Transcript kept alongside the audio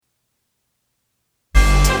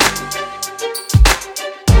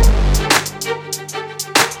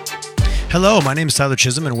Hello, my name is Tyler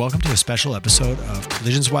Chisholm, and welcome to a special episode of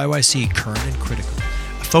Collisions YYC Current and Critical,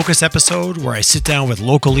 a focus episode where I sit down with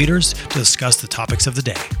local leaders to discuss the topics of the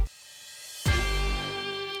day.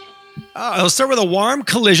 I'll start with a warm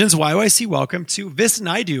Collisions YYC welcome to Vis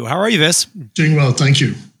Naidu. How are you, Vis? Doing well, thank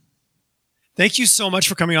you. Thank you so much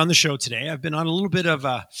for coming on the show today. I've been on a little bit of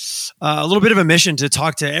a mission to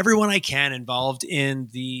talk to everyone I can involved in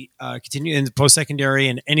the in post-secondary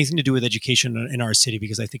and anything to do with education in our city,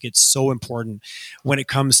 because I think it's so important when it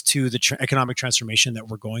comes to the economic transformation that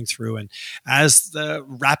we're going through. And as the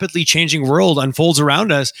rapidly changing world unfolds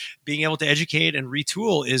around us, being able to educate and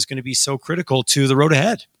retool is going to be so critical to the road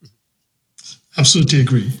ahead. Absolutely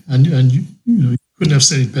agree. And you couldn't have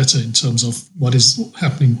said it better in terms of what is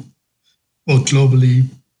happening both globally,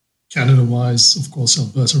 Canada-wise, of course,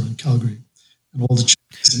 Alberta and Calgary, and all the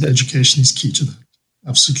changes in education is key to that.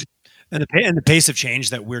 Absolutely. And the pace of change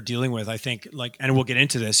that we're dealing with, I think, and we'll get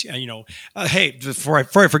into this. Hey, before I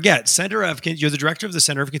forget, you're the director of the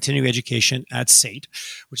Center of Continuing Education at SAIT,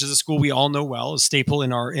 which is a school we all know well, a staple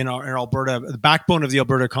in our Alberta, the backbone of the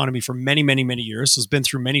Alberta economy for many, many, many years. So it's been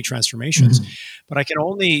through many transformations. Mm-hmm. But I can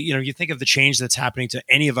only, you think of the change that's happening to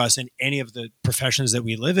any of us in any of the professions that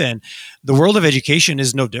we live in. The world of education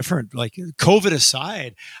is no different. Like COVID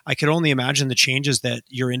aside, I could only imagine the changes that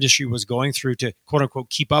your industry was going through to quote unquote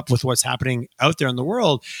keep up with what's happening out there in the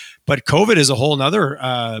world. But COVID is a whole nother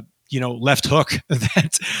left hook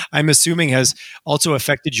that I'm assuming has also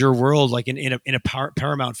affected your world like in a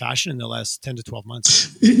paramount fashion in the last 10 to 12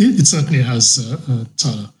 months. It certainly has,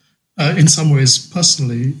 Tyler. In some ways,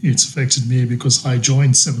 personally, it's affected me because I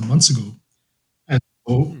joined 7 months ago. And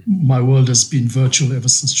so my world has been virtual ever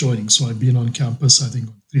since joining. So I've been on campus, I think,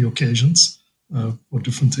 on 3 occasions for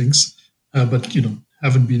different things. But,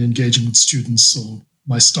 haven't been engaging with students or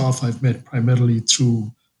my staff I've met primarily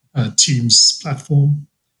through Teams platform.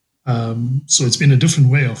 So it's been a different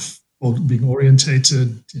way of being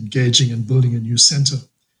orientated, engaging and building a new center.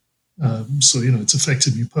 So it's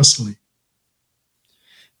affected me personally.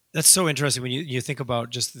 That's so interesting when you think about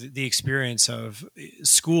just the experience of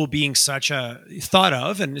school being such a thought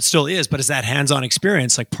of, and it still is, but is that hands-on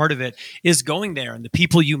experience. Like part of it is going there and the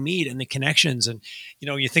people you meet and the connections. And,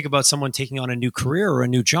 you think about someone taking on a new career or a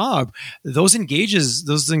new job, those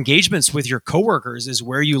engagements with your coworkers is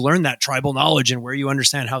where you learn that tribal knowledge and where you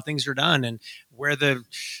understand how things are done and where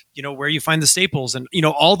where you find the staples and,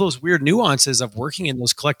 all those weird nuances of working in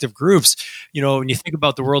those collective groups, when you think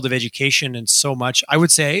about the world of education and so much, I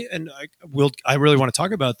would say, and I really want to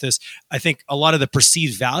talk about this. I think a lot of the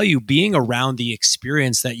perceived value being around the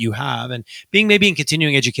experience that you have and being maybe in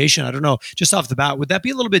continuing education. I don't know, just off the bat, would that be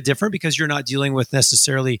a little bit different because you're not dealing with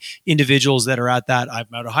necessarily individuals that are at that, I'm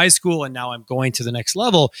out of high school and now I'm going to the next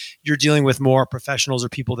level. You're dealing with more professionals or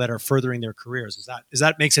people that are furthering their careers. Is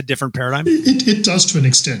that makes a different paradigm? It does to an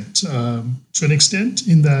extent.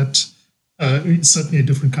 In that it's certainly a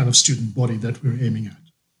different kind of student body that we're aiming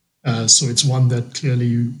at. So it's one that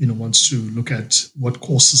clearly wants to look at what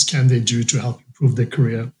courses can they do to help improve their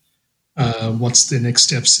career. What's their next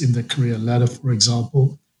steps in their career ladder, for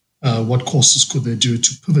example? What courses could they do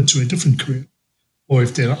to pivot to a different career? Or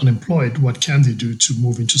if they're unemployed, what can they do to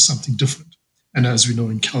move into something different? And as we know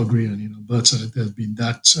in Calgary and in Alberta, there's been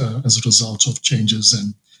that as a result of changes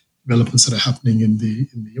and developments that are happening in the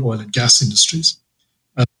oil and gas industries.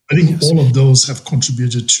 I think all of those have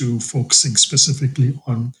contributed to focusing specifically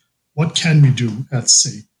on what can we do at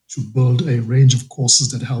SAIT to build a range of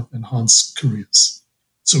courses that help enhance careers.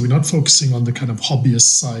 So we're not focusing on the kind of hobbyist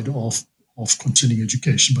side of continuing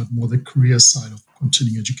education, but more the career side of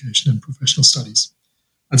continuing education and professional studies.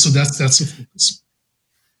 And so that's a focus.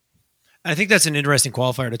 I think that's an interesting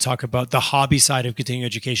qualifier to talk about the hobby side of continuing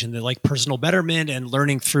education, the like personal betterment and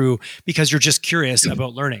learning through because you're just curious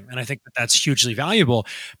about learning. And I think that that's hugely valuable.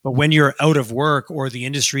 But when you're out of work or the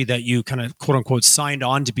industry that you kind of quote unquote signed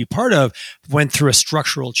on to be part of went through a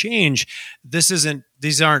structural change,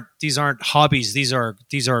 these aren't hobbies. These are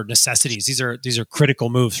necessities. These are critical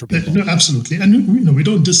moves for people. No, absolutely. And we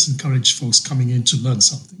don't disencourage folks coming in to learn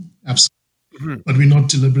something. Absolutely. Mm-hmm. But we're not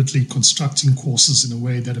deliberately constructing courses in a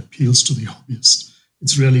way that appeals to the hobbyist.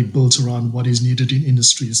 It's really built around what is needed in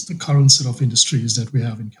industries, the current set of industries that we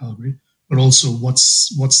have in Calgary, but also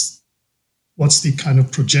what's the kind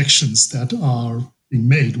of projections that are being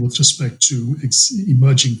made with respect to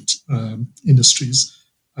emerging industries,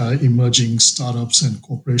 emerging startups and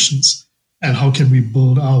corporations, and how can we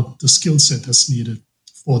build out the skill set that's needed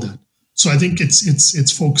for that. So I think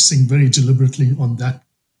it's focusing very deliberately on that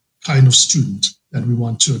kind of student that we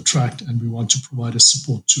want to attract and we want to provide a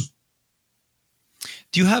support to.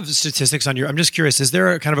 Do you have statistics on your? I'm just curious. Is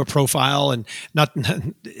there a kind of a profile, and not?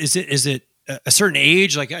 Is it a certain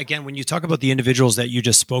age? Like again, when you talk about the individuals that you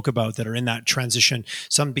just spoke about that are in that transition,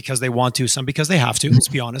 some because they want to, some because they have to. Let's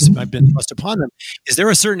be honest. I've been thrust upon them. Is there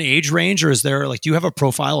a certain age range, or is there like? Do you have a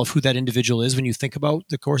profile of who that individual is when you think about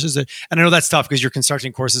the courses? And I know that's tough because you're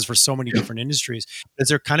constructing courses for so many different industries. Is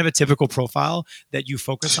there kind of a typical profile that you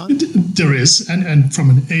focus on? There is, and from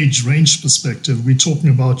an age range perspective, we're talking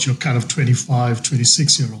about your kind of 25,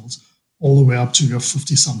 26-year-olds, all the way up to your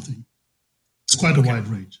 50-something. It's quite a wide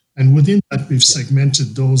range. And within that, we've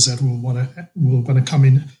segmented those that will want to come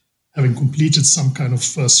in having completed some kind of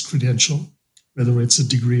first credential, whether it's a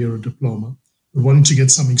degree or a diploma, but wanting to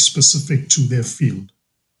get something specific to their field.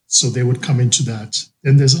 So they would come into that.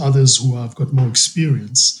 Then there's others who have got more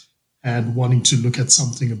experience and wanting to look at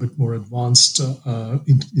something a bit more advanced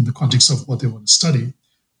in the context of what they want to study,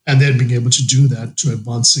 and then being able to do that to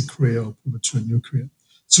advance their career or pivot to a new career.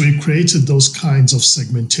 So we created those kinds of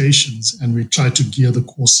segmentations, and we tried to gear the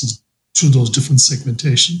courses to those different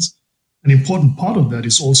segmentations. An important part of that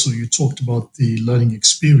is also, you talked about the learning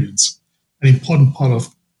experience. An important part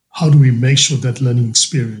of how do we make sure that learning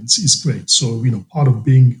experience is great. So, part of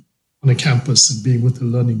being on a campus and being with a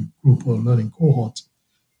learning group or a learning cohort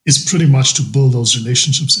is pretty much to build those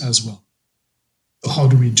relationships as well. So how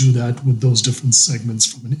do we do that with those different segments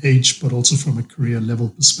from an age, but also from a career level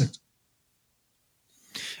perspective?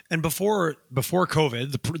 And before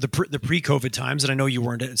COVID, the pre-COVID times, and I know you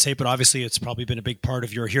weren't at SAIT, but obviously it's probably been a big part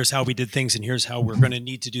of your here's how we did things and here's how we're going to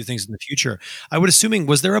need to do things in the future. I would assuming,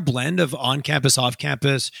 was there a blend of on-campus,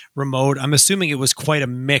 off-campus, remote? I'm assuming it was quite a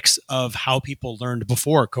mix of how people learned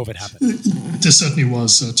before COVID happened. There certainly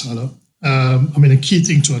was, Tyler. A key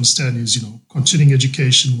thing to understand is, continuing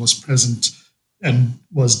education was present and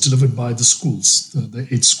was delivered by the schools, the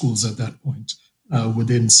 8 schools at that point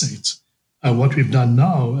within SAIT. What we've done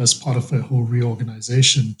now as part of a whole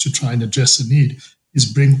reorganization to try and address a need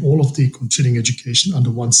is bring all of the continuing education under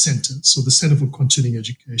one center. So the Center for Continuing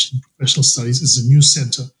Education and Professional Studies is a new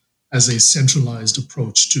center as a centralized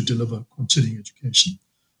approach to deliver continuing education.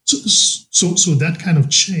 So that kind of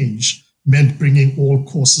change meant bringing all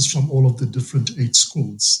courses from all of the different 8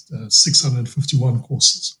 schools, 651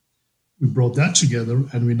 courses. We brought that together,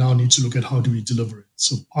 and we now need to look at how do we deliver it.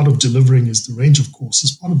 So part of delivering is the range of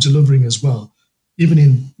courses, part of delivering as well. Even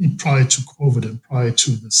in prior to COVID and prior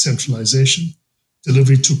to the centralization,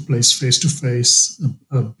 delivery took place face-to-face,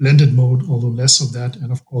 a blended mode, although less of that,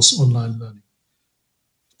 and of course, online learning.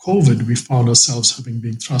 COVID, we found ourselves having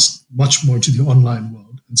been thrust much more into the online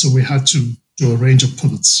world. And so we had to do a range of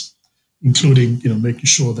pivots, including making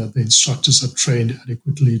sure that the instructors are trained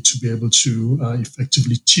adequately to be able to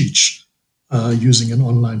effectively teach using an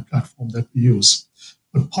online platform that we use.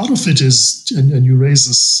 But part of it is, and you raise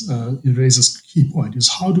this key point, is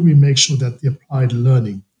how do we make sure that the applied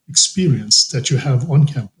learning experience that you have on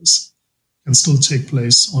campus can still take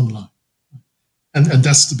place online? And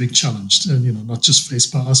that's the big challenge, and not just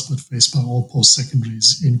faced by us, but faced by all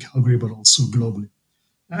post-secondaries in Calgary, but also globally.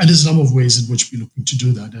 And there's a number of ways in which we're looking to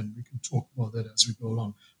do that, and we can talk about that as we go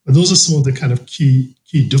along. But those are some of the kind of key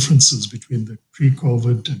differences between the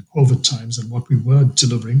pre-COVID and COVID times and what we were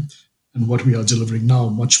delivering and what we are delivering now,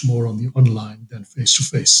 much more on the online than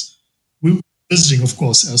face-to-face. We're visiting, of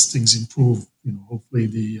course, as things improve. Hopefully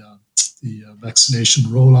the vaccination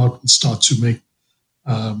rollout will start to make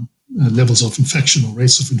levels of infection or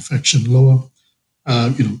rates of infection lower.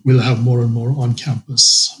 We'll have more and more on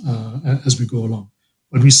campus as we go along.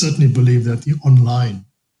 But we certainly believe that the online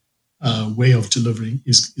way of delivering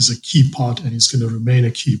is a key part and is going to remain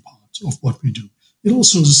a key part of what we do. It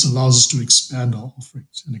also just allows us to expand our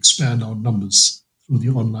offerings and expand our numbers through the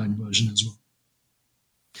online version as well.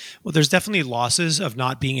 Well, there's definitely losses of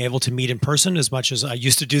not being able to meet in person. As much as I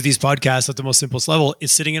used to do these podcasts at the most simplest level,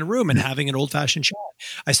 is sitting in a room and having an old-fashioned chat.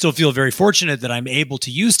 I still feel very fortunate that I'm able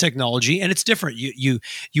to use technology, and it's different.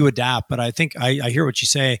 You adapt, but I think I hear what you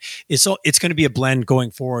say. It's going to be a blend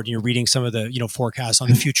going forward. You're reading some of the forecasts on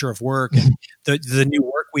the future of work, and the new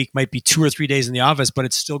work week might be 2 or 3 days in the office, but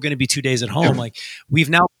it's still going to be 2 days at home. Like, we've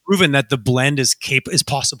now proven that the blend is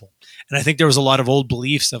possible. And I think there was a lot of old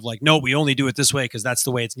beliefs of like, no, we only do it this way because that's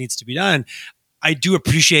the way it needs to be done. I do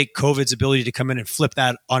appreciate COVID's ability to come in and flip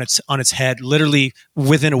that on its head, literally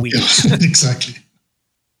within a week. Exactly.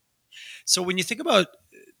 So when you think about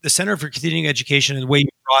the Center for Continuing Education and the way you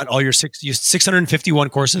brought all your 651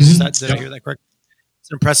 courses, did I hear that correct? It's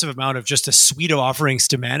an impressive amount of just a suite of offerings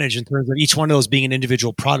to manage in terms of each one of those being an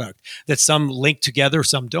individual product that some link together,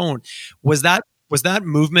 some don't. Was that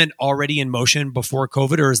movement already in motion before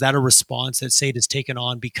COVID, or is that a response that SAIT has taken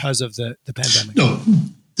on because of the pandemic? No,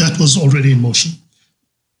 that was already in motion.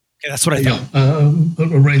 Okay, that's what I thought.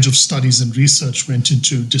 A range of studies and research went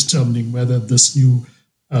into determining whether this new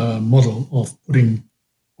model of putting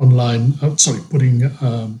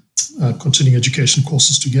continuing education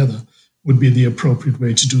courses together would be the appropriate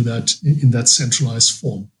way to do that in that centralized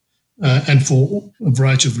form. And for a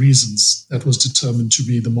variety of reasons, that was determined to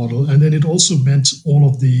be the model. And then it also meant all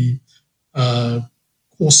of the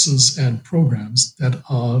courses and programs that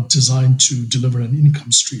are designed to deliver an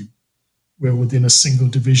income stream were within a single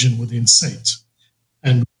division within SAIT,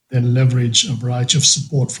 and then leverage a variety of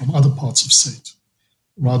support from other parts of SAIT,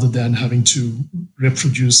 rather than having to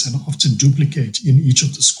reproduce and often duplicate in each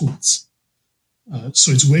of the schools.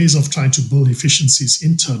 So it's ways of trying to build efficiencies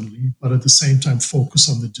internally, but at the same time focus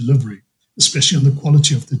on the delivery, especially on the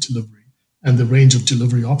quality of the delivery and the range of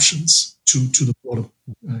delivery options to the broader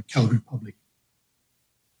Calgary public.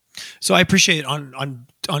 So I appreciate on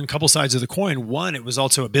a couple sides of the coin. One, it was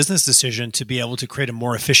also a business decision to be able to create a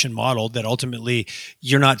more efficient model that ultimately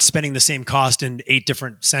you're not spending the same cost in 8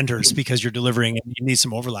 different centers because you're delivering and you need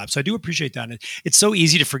some overlap. So I do appreciate that. And it's so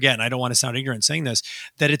easy to forget, and I don't want to sound ignorant saying this,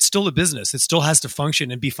 that it's still a business. It still has to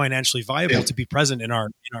function and be financially viable to be present in our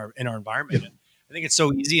environment. And I think it's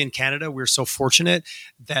so easy in Canada. We're so fortunate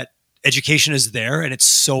that education is there and it's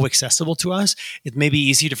so accessible to us. It may be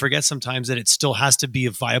easy to forget sometimes that it still has to be a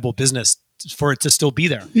viable business for it to still be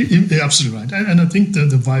there. You're absolutely right. And I think the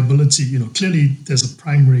viability, clearly there's a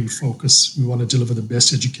primary focus. We want to deliver the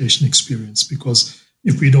best education experience, because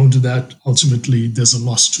if we don't do that, ultimately there's a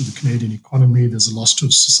loss to the Canadian economy, there's a loss to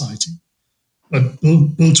society. But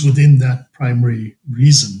built within that primary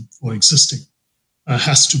reason for existing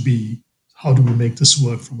has to be, how do we make this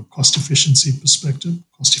work from a cost efficiency perspective,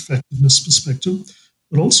 cost effectiveness perspective,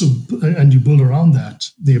 but also, and you build around that,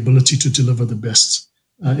 the ability to deliver the best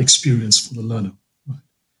experience for the learner. Right?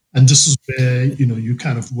 And this is where, you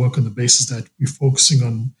kind of work on the basis that we're focusing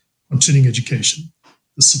on continuing education.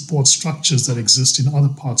 The support structures that exist in other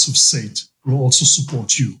parts of SAIT will also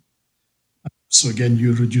support you. So again,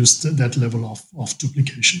 you reduce that level of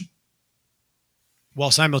duplication, while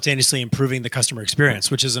simultaneously improving the customer experience,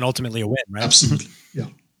 which is ultimately a win, right? Absolutely, yeah.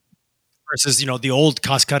 Versus, the old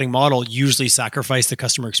cost-cutting model usually sacrificed the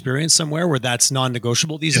customer experience somewhere where that's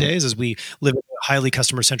non-negotiable these days, as we live in a highly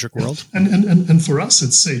customer-centric world. And for us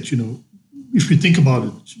at SAIT, if we think about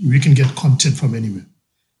it, we can get content from anywhere.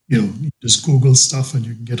 You just Google stuff and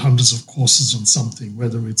you can get hundreds of courses on something,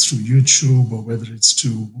 whether it's through YouTube or whether it's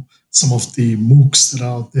to some of the MOOCs that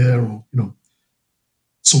are out there, or,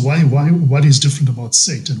 So what is different about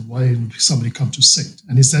SAIT, and why would somebody come to SAIT?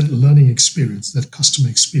 And it's that learning experience, that customer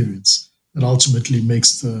experience, that ultimately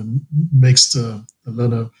makes the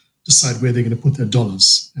learner decide where they're going to put their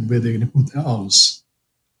dollars and where they're going to put their hours.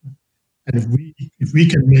 And if we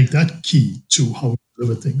can make that key to how we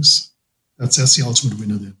deliver things, that's the ultimate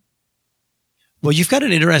winner there. Well, you've got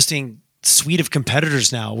an interesting suite of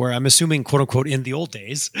competitors now, where I'm assuming, quote unquote, in the old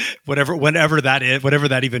days, whatever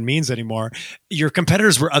that even means anymore, your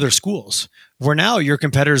competitors were other schools, where now your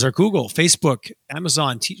competitors are Google, Facebook,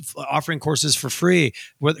 Amazon, offering courses for free,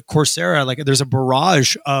 with Coursera. Like, there's a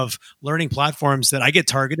barrage of learning platforms that I get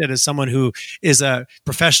targeted as someone who is a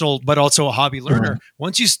professional, but also a hobby learner.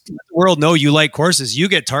 Once you let the world know you like courses, you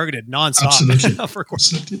get targeted nonstop. Absolutely. For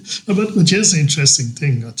courses. Absolutely. But here's the interesting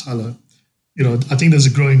thing, Tyler. I think there's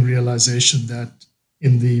a growing realization that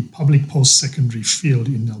in the public post-secondary field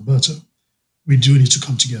in Alberta, we do need to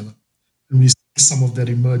come together. And we see some of that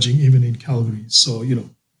emerging even in Calgary. So,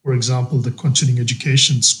 for example, the continuing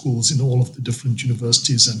education schools in all of the different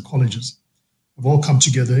universities and colleges have all come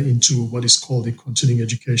together into what is called the Continuing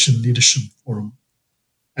Education Leadership Forum.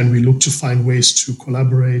 And we look to find ways to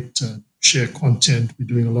collaborate, share content. We're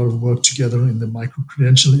doing a lot of work together in the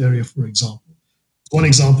micro-credential area, for example. One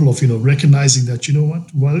example of, recognizing that,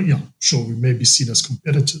 sure, we may be seen as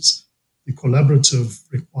competitors. The collaborative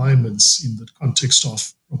requirements in the context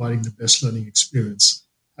of providing the best learning experience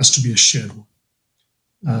has to be a shared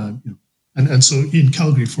one. And so in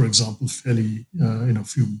Calgary, for example, fairly,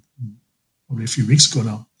 probably a few weeks ago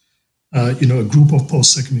now, a group of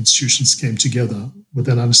post-secondary institutions came together with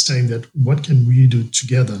an understanding that what can we do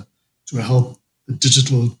together to help the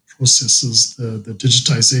digital processes, the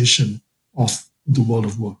digitization of the world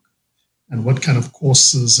of work, and what kind of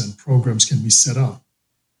courses and programs can we set up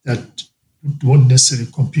that won't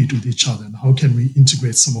necessarily compete with each other, and how can we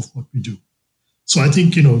integrate some of what we do. So I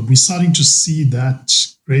think, we're starting to see that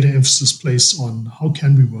greater emphasis placed on how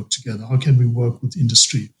can we work together, how can we work with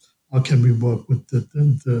industry, how can we work with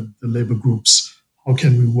the labor groups, how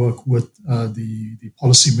can we work with the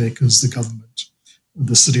policymakers, the government,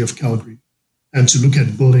 the city of Calgary, and to look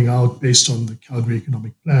at building out based on the Calgary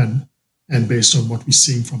Economic Plan and based on what we're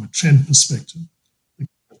seeing from a trend perspective, the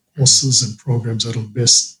courses and programs that will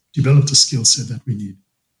best develop the skill set that we need.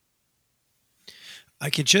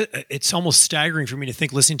 It's almost staggering for me to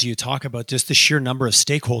think, listening to you talk about just the sheer number of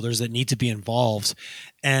stakeholders that need to be involved.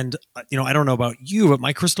 And, I don't know about you, but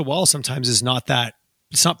my crystal ball sometimes is not that.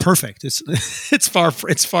 It's not perfect. It's far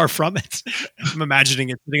from it. I'm imagining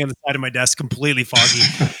it sitting on the side of my desk, completely foggy.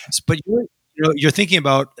 But you're thinking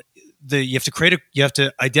about you have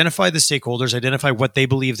to identify the stakeholders, identify what they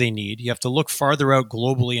believe they need. You have to look farther out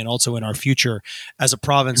globally and also in our future as a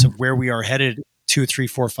province of where we are headed 2, 3,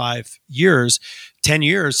 4, 5 years, 10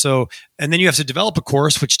 years. So, and then you have to develop a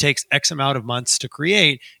course, which takes X amount of months to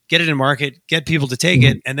create, get it in market, get people to take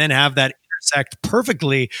it, and then have that intersect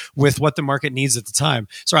perfectly with what the market needs at the time.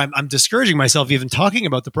 So I'm discouraging myself even talking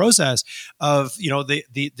about the process of,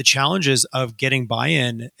 the challenges of getting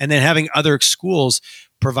buy-in and then having other schools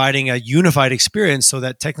providing a unified experience so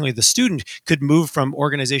that technically the student could move from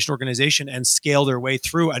organization to organization and scale their way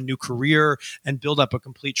through a new career and build up a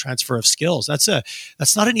complete transfer of skills. That's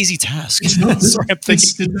not an easy task. It's not. Sorry, I'm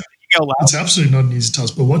thinking it's absolutely not an easy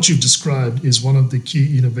task. But what you've described is one of the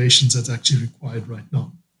key innovations that's actually required right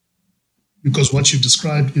now. Because what you've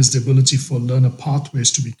described is the ability for learner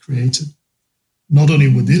pathways to be created, not only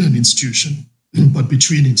within an institution, but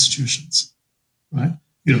between institutions, right?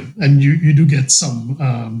 And you do get some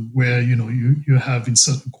where, you have in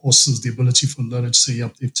certain courses the ability for learners to say,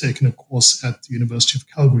 yep, they've taken a course at the University of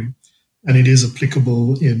Calgary and it is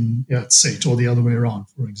applicable in SAIT or the other way around,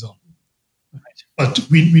 for example. Right. But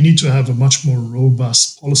we need to have a much more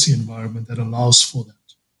robust policy environment that allows for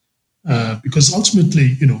that. Because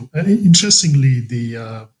ultimately, interestingly,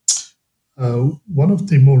 the one of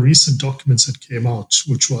the more recent documents that came out,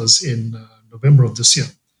 which was in November of this year,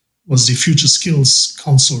 was the Future Skills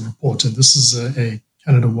Council report. And this is a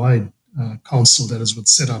Canada-wide council that has been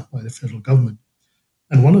set up by the federal government.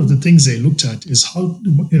 And one of the things they looked at is how,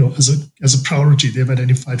 as a priority, they've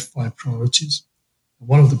identified 5 priorities. And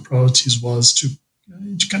one of the priorities was to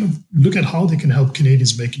kind of look at how they can help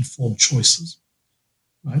Canadians make informed choices,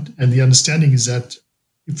 right? And the understanding is that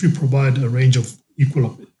if we provide a range of equal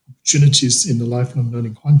opportunities in the lifelong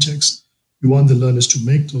learning context, we want the learners to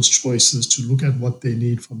make those choices, to look at what they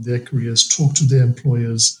need from their careers, talk to their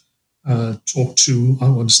employers,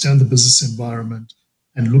 understand the business environment,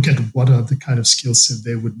 and look at what are the kind of skill set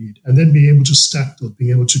they would need. And then being able to stack those, being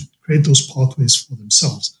able to create those pathways for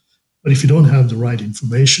themselves. But if you don't have the right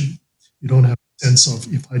information, you don't have a sense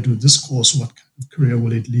of, if I do this course, what kind of career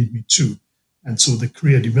will it lead me to? And so the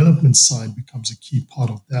career development side becomes a key part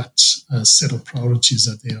of that set of priorities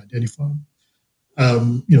that they identify.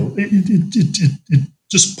 It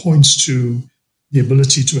just points to the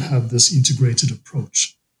ability to have this integrated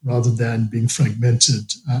approach rather than being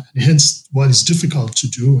fragmented. And hence, while it's difficult to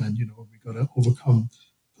do, and we got to overcome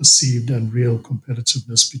perceived and real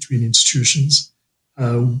competitiveness between institutions.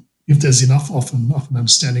 If there's enough of an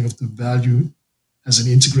understanding of the value as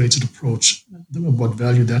an integrated approach, what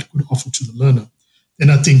value that could offer to the learner,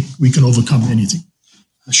 then I think we can overcome anything.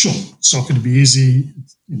 Sure, it's not going to be easy.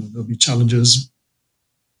 There'll be challenges.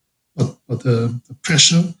 But the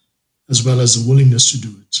pressure, as well as the willingness to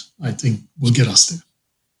do it, I think will get us there.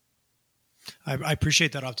 I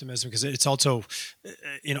appreciate that optimism because it's also,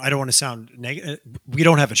 I don't want to sound negative. We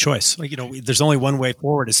don't have a choice. There's only one way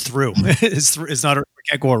forward. It's through. It's not. We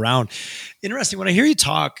can't go around. Interesting. When I hear you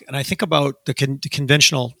talk and I think about the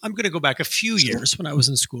conventional, I'm going to go back a few years when I was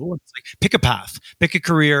in school. It's like pick a path, pick a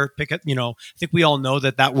career, I think we all know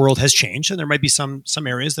that world has changed, and there might be some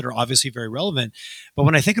areas that are obviously very relevant. But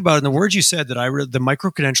when I think about it, in the words you said, that I read the micro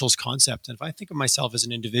credentials concept, and if I think of myself as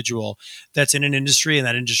an individual that's in an industry and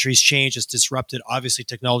that industry's changed, it's disrupted. Obviously,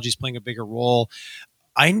 technology is playing a bigger role.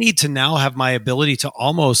 I need to now have my ability to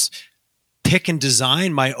almost pick and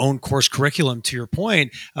design my own course curriculum, to your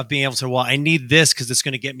point of being able to, I need this because it's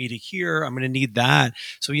going to get me to here. I'm going to need that.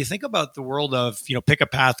 So you think about the world of, pick a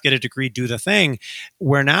path, get a degree, do the thing,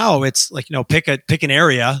 where now it's like, pick an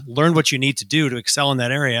area, learn what you need to do to excel in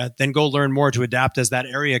that area, then go learn more to adapt as that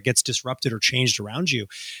area gets disrupted or changed around you.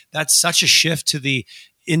 That's such a shift to the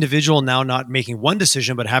individual now not making one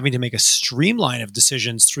decision, but having to make a streamline of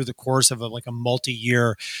decisions through the course of a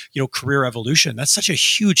multi-year, career evolution. That's such a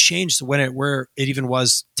huge change to where it even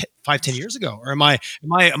was 5-10 years ago. Or am I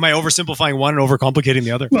oversimplifying one and overcomplicating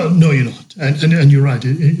the other? Well, no, you're not. And you're right.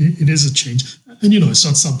 It is a change. And, it's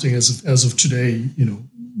not something as of today,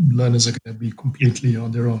 learners are going to be completely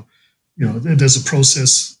on their own. There's a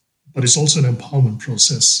process, but it's also an empowerment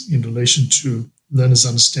process in relation to learners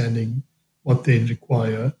understanding what they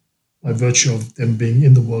require by virtue of them being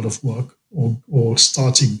in the world of work or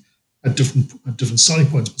starting at different starting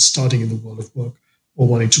points, but starting in the world of work or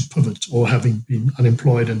wanting to pivot or having been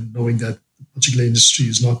unemployed and knowing that the particular industry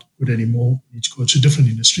is not good anymore, need to go to a different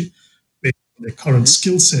industry. Based on their current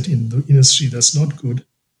skill set in the industry that's not good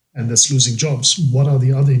and that's losing jobs, what are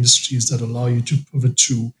the other industries that allow you to pivot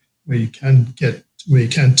to where you can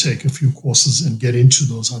take a few courses and get into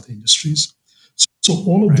those other industries? So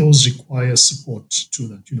all of those require support to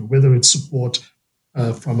that, whether it's support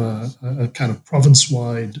from a kind of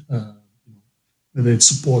province-wide, whether it's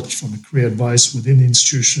support from a career advice within the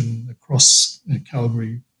institution across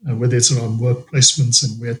Calgary, whether it's around work placements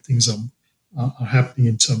and where things are happening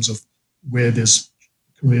in terms of where there's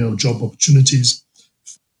career or job opportunities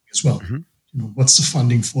as well. What's the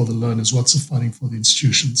funding for the learners? What's the funding for the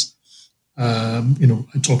institutions?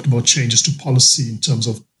 I talked about changes to policy in terms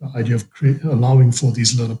of the idea of allowing for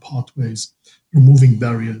these learner pathways, removing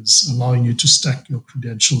barriers, allowing you to stack your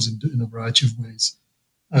credentials in a variety of ways.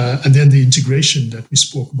 And then the integration that we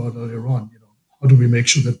spoke about earlier on, how do we make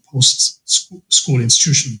sure that post-school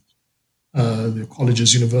institutions, the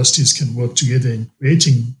colleges, universities can work together in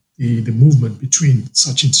creating the movement between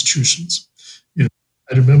such institutions?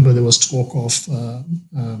 I remember there was talk of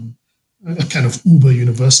a kind of Uber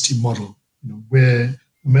university model, where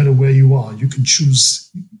no matter where you are, you can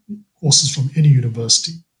choose courses from any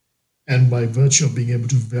university. And by virtue of being able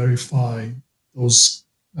to verify those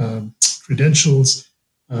credentials,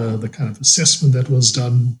 the kind of assessment that was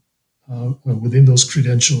done within those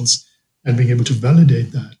credentials, and being able to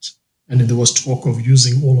validate that. And then there was talk of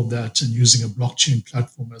using all of that and using a blockchain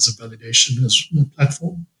platform as a validation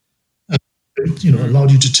platform. It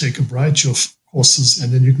allowed you to take a variety of courses,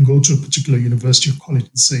 and then you can go to a particular university or college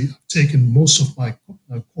and say, I've taken most of my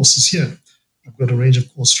courses here. I've got a range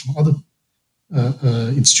of courses from other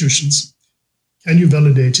institutions. Can you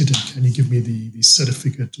validate it, and can you give me the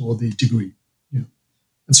certificate or the degree?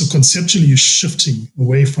 And so conceptually, you're shifting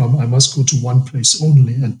away from I must go to one place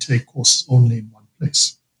only and take courses only in one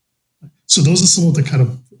place. So those are some of the kind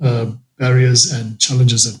of barriers and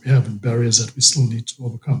challenges that we have, and barriers that we still need to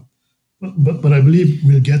overcome. But I believe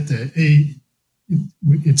we'll get there. A,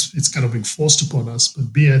 it's kind of being forced upon us,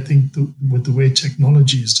 but B, I think with the way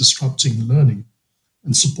technology is disrupting learning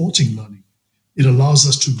and supporting learning, it allows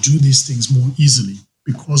us to do these things more easily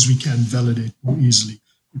because we can validate more easily,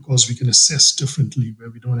 because we can assess differently,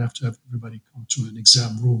 where we don't have to have everybody come to an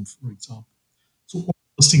exam room, for example. So all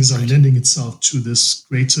those things are lending itself to this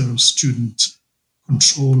greater student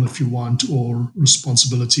control, if you want, or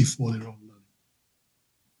responsibility for their own learning.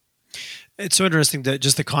 It's so interesting that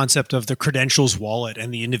just the concept of the credentials wallet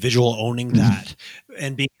and the individual owning that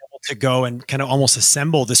and being able to go and kind of almost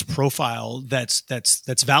assemble this profile that's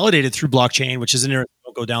validated through blockchain, which is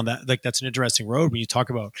go down that, like, that's an interesting road when you talk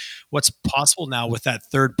about what's possible now with that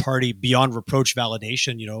third party beyond reproach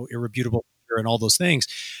validation, irrefutable and all those things,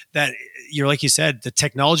 that like you said, the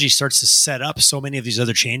technology starts to set up so many of these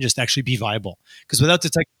other changes to actually be viable, because without the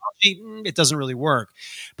technology, it doesn't really work.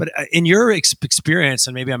 But in your experience,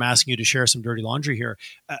 and maybe I'm asking you to share some dirty laundry here,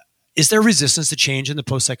 is there resistance to change in the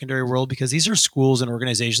post-secondary world? Because these are schools and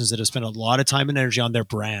organizations that have spent a lot of time and energy on their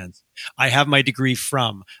brands. I have my degree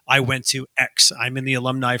from, I went to X, I'm in the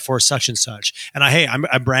alumni for such and such. And I'm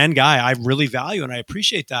a brand guy. I really value and I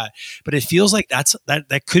appreciate that. But it feels like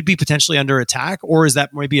that could be potentially under attack, or is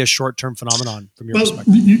that maybe a short-term phenomenon from your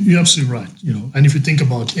perspective? You're absolutely right. And if you think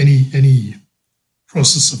about any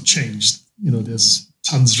process of change, there's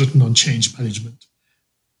tons written on change management.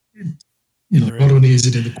 Not only is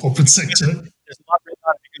it in the corporate sector, there's a lot written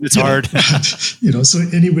on it, it's hard. So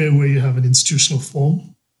anywhere where you have an institutional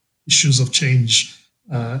form, issues of change,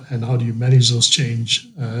 and how do you manage those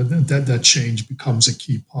change, that change becomes a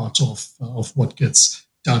key part of what gets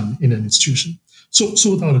done in an institution. So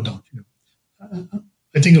without a doubt,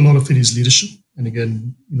 I think a lot of it is leadership. And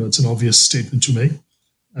again, it's an obvious statement to make.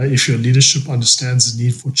 If your leadership understands the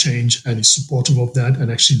need for change and is supportive of that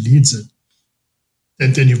and actually leads it,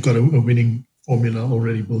 then you've got a winning formula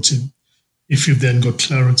already built in. If you've then got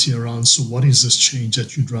clarity around, so what is this change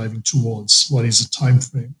that you're driving towards? What is the time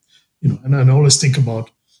frame? And I always think about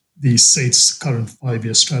the SAIT's current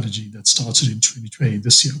 5-year strategy that started in 2020,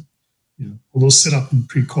 this year. Although set up in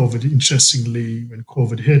pre-COVID, interestingly, when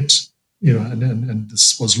COVID hit, and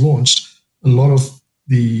this was launched, a lot of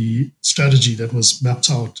the strategy that was mapped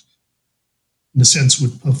out, in a sense,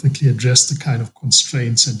 would perfectly address the kind of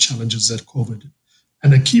constraints and challenges that COVID did.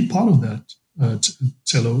 And a key part of that,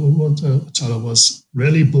 Tala, was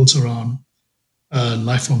really built around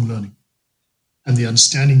lifelong learning and the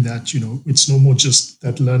understanding that, it's no more just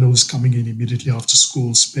that learner who's coming in immediately after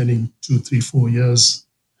school, spending 2, 3, 4 years,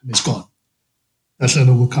 and it's gone. That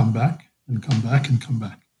learner will come back and come back and come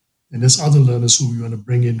back. And there's other learners who we want to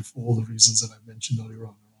bring in for all the reasons that I mentioned earlier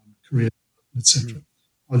on, around career, etc.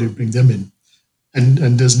 How do you bring them in?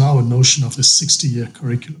 And there's now a notion of a 60-year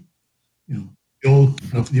curriculum.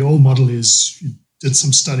 The old model is you did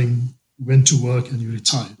some studying, went to work, and you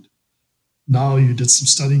retired. Now you did some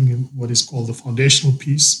studying in what is called the foundational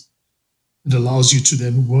piece. It allows you to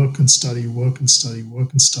then work and study, work and study,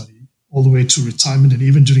 work and study, all the way to retirement. And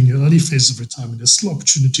even during your early phase of retirement, there's still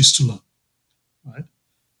opportunities to learn, right?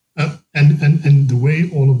 And the way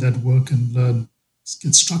all of that work and learn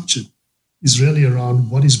gets structured is really around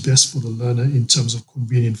what is best for the learner in terms of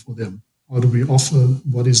convenient for them. How do we offer,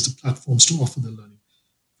 what is the platforms to offer the learning?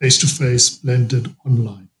 Face-to-face, blended,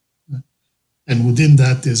 online. Right? And within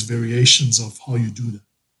that, there's variations of how you do that.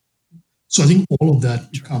 So I think all of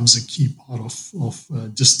that becomes a key part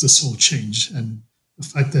of just this whole change, and the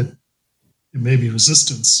fact that there may be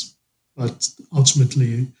resistance, but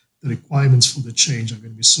ultimately the requirements for the change are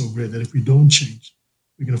going to be so great that if we don't change,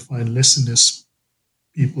 we're going to find less and less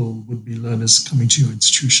people would be learners coming to your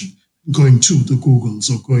institution, going to the Googles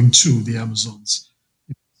or going to the Amazons.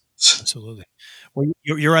 Absolutely. Well,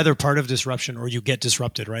 you're either part of disruption or you get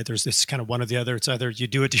disrupted, right? There's this kind of one or the other. It's either you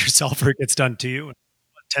do it to yourself or it gets done to you. It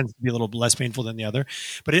tends to be a little less painful than the other.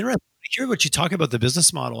 But interesting, I hear what you talk about the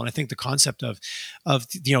business model, and I think the concept of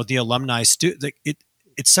the alumni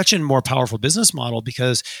it's such a more powerful business model,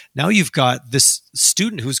 because now you've got this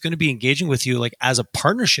student who's going to be engaging with you like as a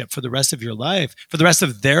partnership for the rest of your life, for the rest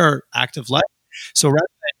of their active life. So rather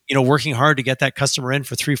than, working hard to get that customer in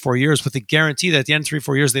for 3-4 years with the guarantee that at the end of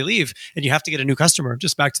 3-4 years they leave and you have to get a new customer,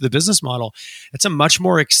 just back to the business model, it's a much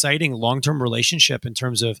more exciting long-term relationship in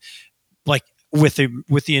terms of like, with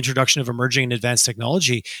the introduction of emerging and advanced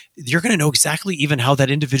technology, you're going to know exactly even how that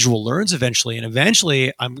individual learns eventually. And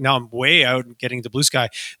eventually, I'm way out and getting the blue sky.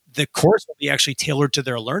 The course will be actually tailored to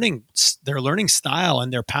their learning style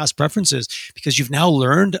and their past preferences, because you've now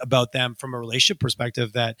learned about them from a relationship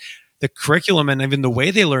perspective that the curriculum and even the way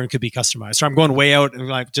they learn could be customized. So I'm going way out and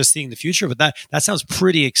like just seeing the future, but that sounds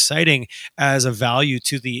pretty exciting as a value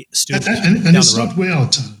to the student. And it's not way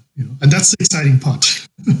out, and that's the exciting part.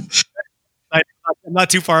 I'm not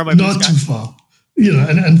too far. Not too far.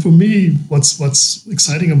 And for me, what's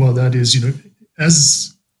exciting about that is,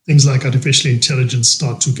 as things like artificial intelligence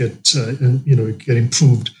start to get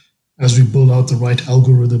improved, as we build out the right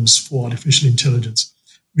algorithms for artificial intelligence,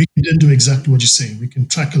 we can then do exactly what you're saying. We can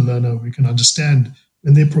track a learner. We can understand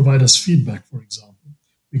when they provide us feedback, for example.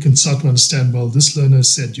 We can start to understand, well, this learner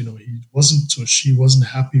said, he wasn't or she wasn't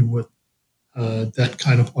happy with that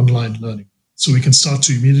kind of online learning. So we can start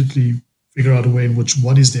to immediately figure out a way in which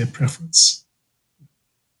what is their preference.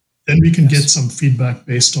 Then we can get some feedback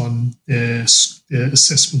based on their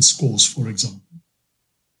assessment scores, for example.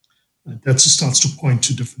 That starts to point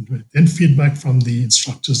to different ways. Then feedback from the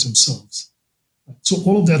instructors themselves. So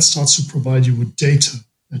all of that starts to provide you with data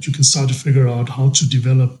that you can start to figure out how to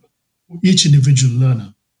develop for each individual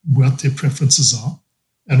learner what their preferences are.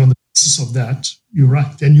 And on the basis of that, you're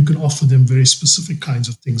right, then you can offer them very specific kinds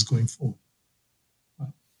of things going forward.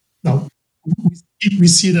 Now, we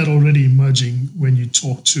see that already emerging when you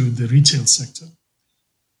talk to the retail sector.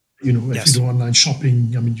 If you do online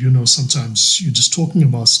shopping, sometimes you're just talking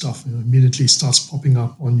about stuff and immediately starts popping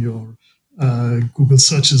up on your Google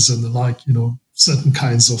searches and the like, certain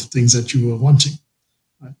kinds of things that you were wanting.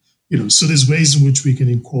 Right? So there's ways in which we can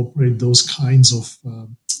incorporate those kinds of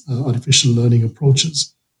artificial learning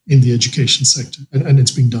approaches in the education sector, and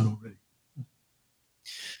it's being done already.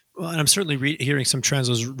 Well, and I'm certainly hearing some trends.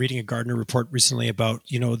 I was reading a Gartner report recently about,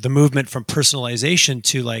 the movement from personalization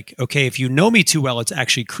to like, okay, if you know me too well, it's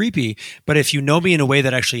actually creepy. But if you know me in a way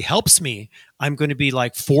that actually helps me, I'm going to be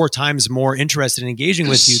like 4 times more interested in engaging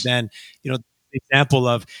with you than, the example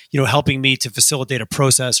of, helping me to facilitate a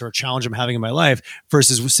process or a challenge I'm having in my life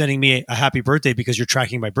versus sending me a happy birthday because you're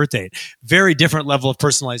tracking my birth date. Very different level of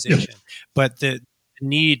personalization. Yeah. But the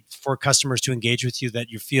need for customers to engage with you, that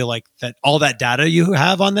you feel like that all that data you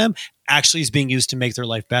have on them actually is being used to make their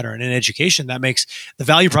life better. And in education, that makes the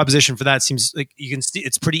value proposition for that seems like you can see,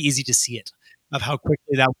 it's pretty easy to see it of how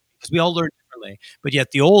quickly that, because we all learn differently, but yet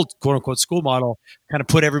the old quote unquote school model kind of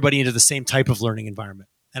put everybody into the same type of learning environment.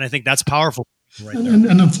 And I think that's powerful. Right there.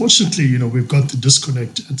 And unfortunately, we've got the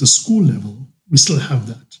disconnect at the school level. We still have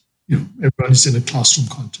that. Everybody's in a classroom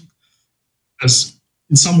context. As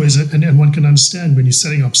in some ways, and one can understand when you're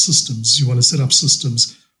setting up systems, you want to set up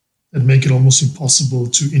systems that make it almost impossible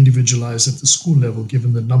to individualize at the school level,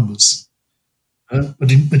 given the numbers. But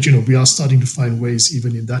we are starting to find ways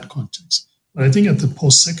even in that context. But I think at the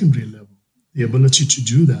post-secondary level, the ability to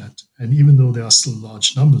do that, and even though there are still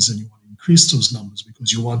large numbers and you want to increase those numbers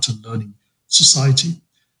because you want a learning society,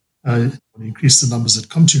 increase the numbers that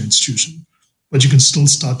come to your institution, but you can still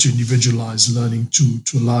start to individualize learning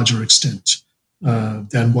to a larger extent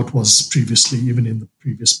than what was previously, even in the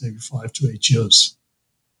previous maybe 5 to 8 years.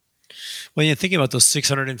 When you're thinking about those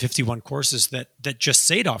 651 courses that just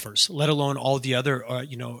SAIT offers, let alone all the other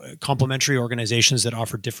complementary organizations that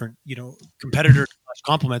offer different competitors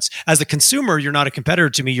complements. As a consumer, you're not a competitor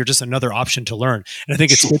to me. You're just another option to learn. And I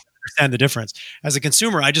think it's good to understand the difference. As a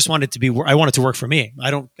consumer, I just want it to be. I want it to work for me. I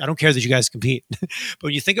don't care that you guys compete. But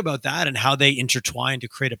when you think about that and how they intertwine to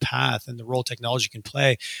create a path and the role technology can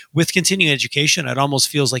play with continuing education, it almost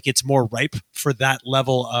feels like it's more ripe for that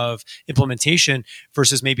level of implementation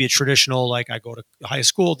versus maybe a traditional, like I go to high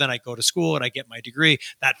school, then I go to school and I get my degree.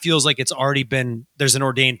 That feels like it's already been, there's an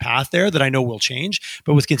ordained path there that I know will change.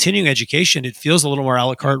 But with continuing education, it feels a little more a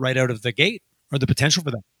la carte right out of the gate, or the potential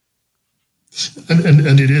for that.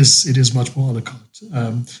 And it is much more a la carte.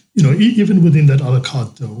 Even within that a la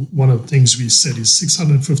carte, though, one of the things we said is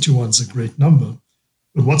 651 is a great number,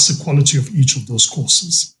 but what's the quality of each of those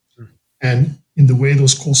courses? And in the way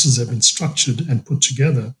those courses have been structured and put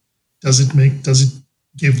together, does it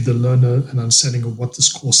give the learner an understanding of what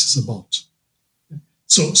this course is about?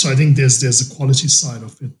 So I think there's a quality side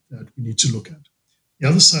of it that we need to look at. The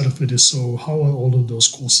other side of it is, so how are all of those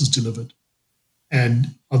courses delivered?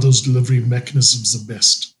 And are those delivery mechanisms the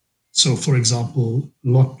best? So, for example, a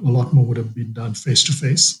lot more would have been done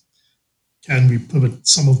face-to-face. Can we pivot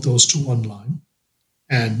some of those to online?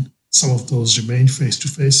 And some of those remain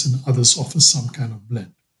face-to-face and others offer some kind of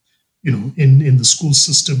blend. In the school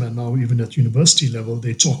system and now even at university level,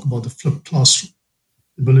 they talk about the flipped classroom,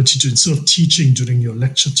 the ability to, instead of teaching during your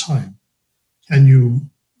lecture time, can you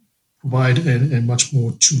provide a much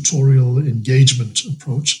more tutorial engagement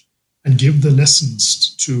approach and give the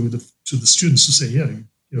lessons to the students who say,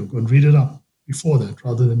 go and read it up before that,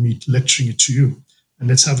 rather than me lecturing it to you. And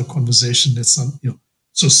let's have a conversation.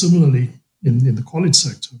 So similarly in the college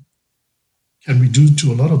sector, can we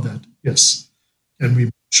do a lot of that? Yes. Can we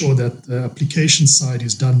make sure that the application side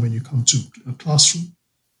is done when you come to a classroom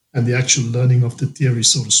and the actual learning of the theory,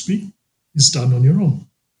 so to speak, is done on your own,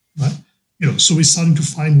 right? So we're starting to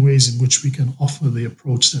find ways in which we can offer the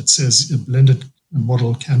approach that says a blended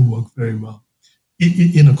model can work very well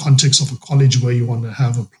in a context of a college where you want to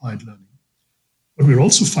have applied learning. What we're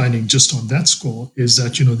also finding just on that score is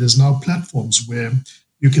that, there's now platforms where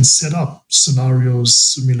you can set up scenarios,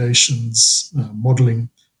 simulations, modeling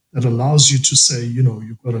that allows you to say,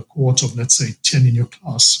 you've got a cohort of, let's say, 10 in your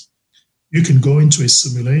class. You can go into a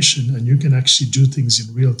simulation and you can actually do things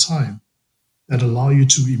in real time that allow you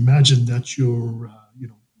to imagine that you're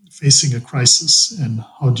facing a crisis, and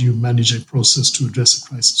how do you manage a process to address a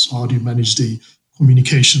crisis? How do you manage the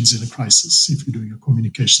communications in a crisis if you're doing a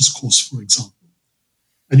communications course, for example?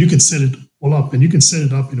 And you can set it all up, and you can set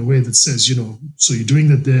it up in a way that says, so you're doing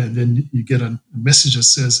that there, and then you get a message that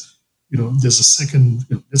says, there's a second,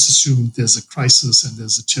 let's assume there's a crisis and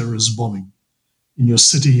there's a terrorist bombing in your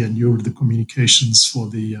city and you're the communications for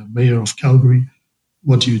the mayor of Calgary.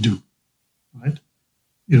 What do? Right?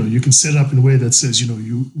 You can set it up in a way that says,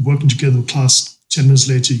 you working together with class, 10 minutes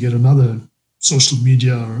later, you get another social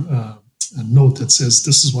media a note that says,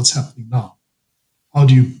 this is what's happening now. How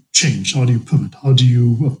do you change? How do you pivot? How do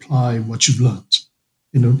you apply what you've learned,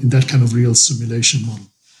 in that kind of real simulation model?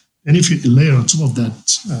 And if you layer on top of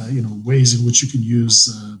that, ways in which you can use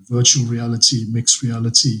virtual reality, mixed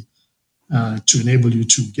reality, to enable you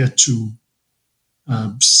to get to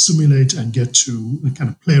simulate and get to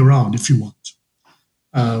kind of play around, if you want,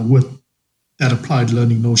 with that applied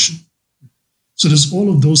learning notion. So there's all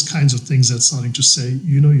of those kinds of things that's starting to say,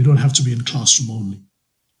 you don't have to be in classroom only.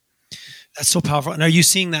 That's so powerful. And are you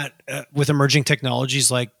seeing that with emerging technologies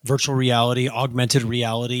like virtual reality, augmented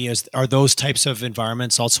reality? Are those types of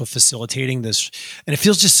environments also facilitating this? And it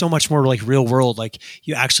feels just so much more like real world. Like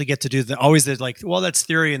you actually get to do that's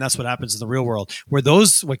theory and that's what happens in the real world. Where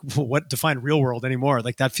those, like, what define real world anymore?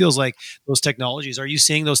 Like that feels like those technologies. Are you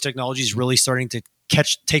seeing those technologies really starting to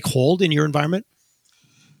take hold in your environment?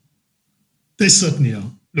 They certainly are.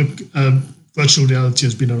 Look, virtual reality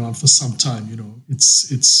has been around for some time.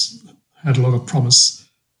 It's had a lot of promise.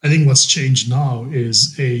 I think what's changed now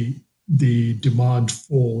is the demand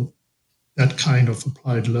for that kind of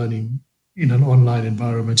applied learning in an online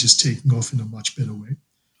environment is taking off in a much better way.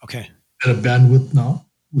 Okay. Better bandwidth now,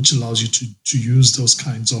 which allows you to use those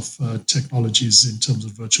kinds of technologies in terms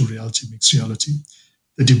of virtual reality, mixed reality.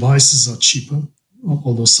 The devices are cheaper,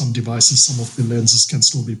 although some devices, some of the lenses can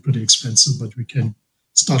still be pretty expensive, but we can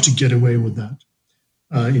start to get away with that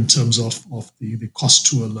in terms of the cost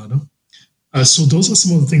to a learner. So those are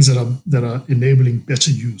some of the things that are enabling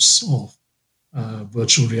better use of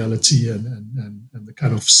virtual reality and the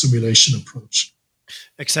kind of simulation approach.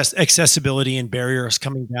 Accessibility and barriers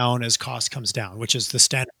coming down as cost comes down, which is the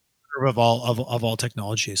standard curve of all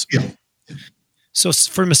technologies. Yeah. So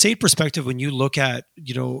from a SAIT perspective, when you look at,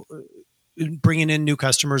 bringing in new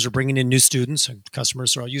customers or bringing in new students, and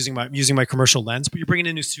customers are using my commercial lens, but you're bringing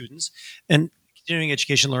in new students and continuing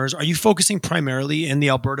education learners, are you focusing primarily in the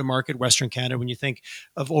Alberta market, Western Canada? When you think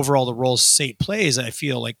of overall the role SAIT plays, I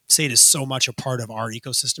feel like SAIT is so much a part of our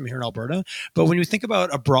ecosystem here in Alberta. But when you think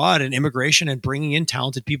about abroad and immigration and bringing in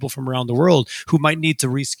talented people from around the world who might need to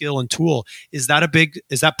reskill and tool, is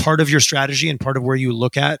that part of your strategy and part of where you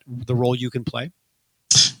look at the role you can play?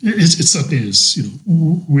 It certainly is.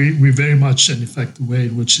 We very much, and in fact, the way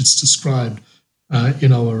in which it's described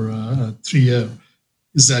in our 3-year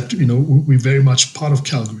is that we're very much part of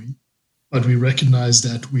Calgary, but we recognize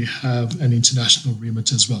that we have an international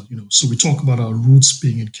remit as well. So we talk about our roots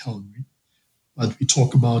being in Calgary, but we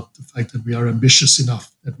talk about the fact that we are ambitious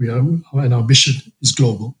enough that and our mission is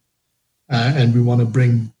global, and we want to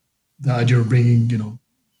bring the idea of bringing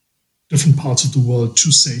different parts of the world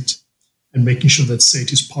to SAIT and making sure that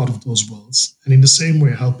SAIT is part of those worlds. And in the same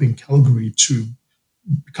way, helping Calgary to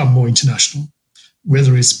become more international,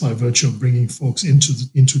 whether it's by virtue of bringing folks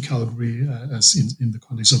into Calgary as in the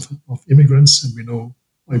context of immigrants, and we know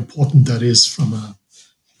how important that is from a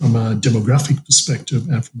demographic perspective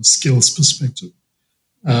and from a skills perspective.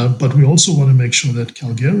 But we also want to make sure that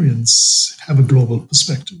Calgarians have a global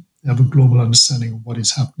perspective, they have a global understanding of what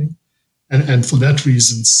is happening. And for that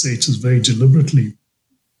reason, SAIT has very deliberately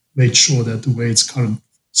made sure that the way its current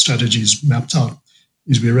strategy is mapped out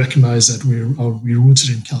is we recognize that we're rooted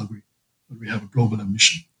in Calgary, but we have a global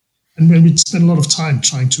ambition. And when we spend a lot of time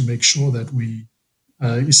trying to make sure that we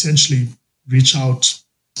essentially reach out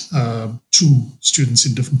to students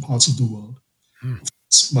in different parts of the world.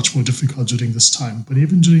 It's much more difficult during this time. But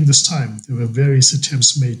even during this time, there were various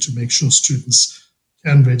attempts made to make sure students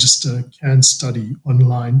can register, can study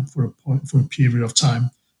online for a period of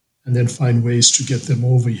time, and then find ways to get them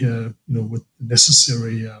over here, with the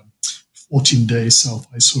necessary 14-day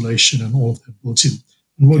self-isolation and all of that built in.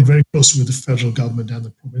 And work very closely with the federal government and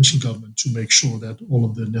the provincial government to make sure that all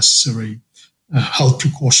of the necessary health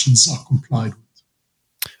precautions are complied with.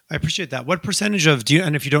 I appreciate that. What percentage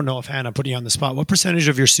and if you don't know offhand, I'm putting you on the spot, what percentage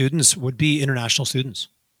of your students would be international students?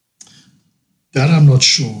 That I'm not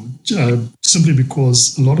sure, simply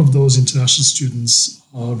because a lot of those international students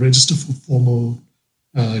are registered for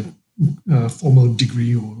formal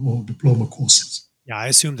degree or diploma courses. Yeah, I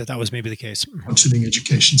assumed that was maybe the case. Continuing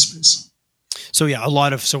education space. So yeah,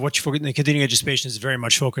 what you focus in the continuing education is very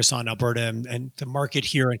much focused on Alberta and the market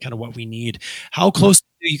here and kind of what we need. How close do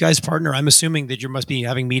you guys partner? I'm assuming that you must be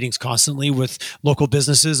having meetings constantly with local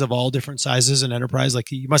businesses of all different sizes and enterprise.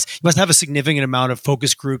 Like you must have a significant amount of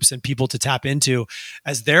focus groups and people to tap into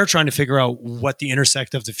as they're trying to figure out what the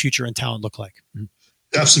intersect of the future and talent look like. Mm-hmm.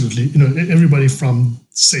 Absolutely. Everybody from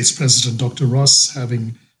SAIT's president, Dr. Ross,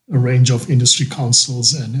 having a range of industry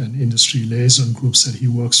councils and industry liaison groups that he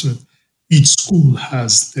works with. Each school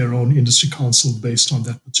has their own industry council based on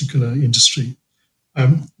that particular industry.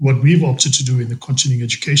 What we've opted to do in the continuing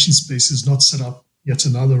education space is not set up yet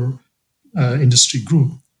another industry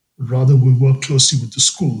group, but rather we work closely with the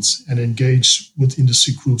schools and engage with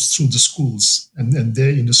industry groups through the schools and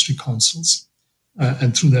their industry councils.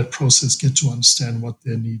 And through that process, get to understand what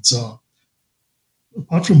their needs are.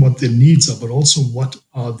 Apart from what their needs are, but also what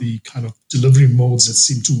are the kind of delivery modes that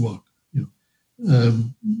seem to work.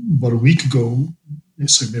 About a week ago,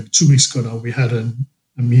 so maybe 2 weeks ago now, we had a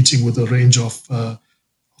meeting with a range of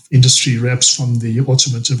industry reps from the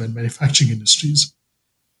automotive and manufacturing industries.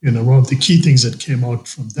 One of the key things that came out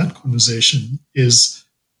from that conversation is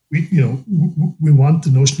we want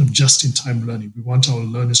the notion of just-in-time learning. We want our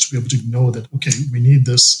learners to be able to know that, okay, we need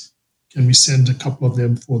this. Can we send a couple of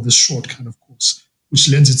them for this short kind of course, which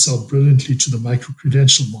lends itself brilliantly to the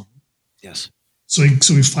micro-credential model. Yes. So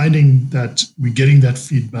we're finding that we're getting that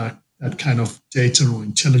feedback, that kind of data or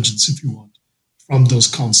intelligence, if you want, from those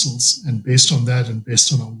councils. And based on that and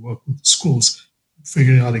based on our work with the schools,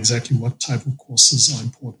 figuring out exactly what type of courses are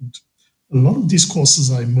important. A lot of these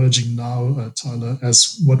courses are emerging now, Tyler,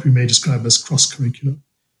 as what we may describe as cross-curricular.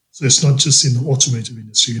 So it's not just in the automotive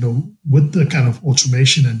industry. With the kind of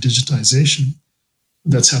automation and digitization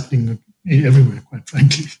that's happening everywhere, quite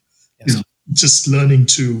frankly, yes. Just learning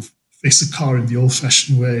to fix a car in the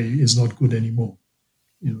old-fashioned way is not good anymore.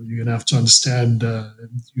 You're going to have to understand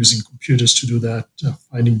using computers to do that,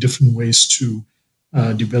 finding different ways to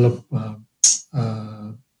develop,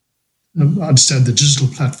 understand the digital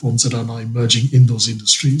platforms that are now emerging in those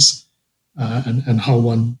industries, and how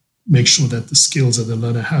one make sure that the skills that the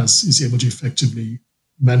learner has is able to effectively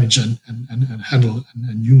manage and handle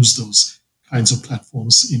and use those kinds of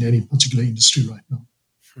platforms in any particular industry right now.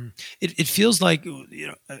 It feels like,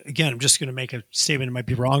 again, I'm just going to make a statement. It might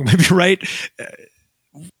be wrong, might be right.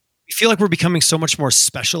 I feel like we're becoming so much more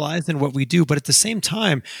specialized in what we do, but at the same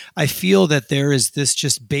time, I feel that there is this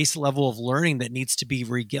just base level of learning that needs to be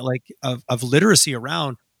of literacy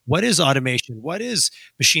around what is automation, what is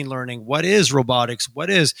machine learning, what is robotics, what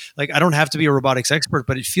is I don't have to be a robotics expert,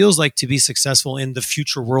 but it feels like to be successful in the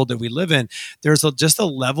future world that we live in, there's just a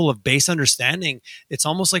level of base understanding. It's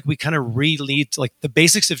almost like we kind of the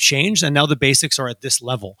basics have changed, and now the basics are at this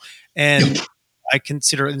level. And I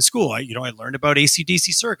consider in school, I learned about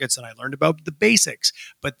AC/DC circuits and I learned about the basics,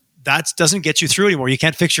 but that doesn't get you through anymore. You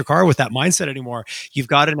can't fix your car with that mindset anymore. You've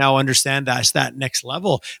got to now understand that next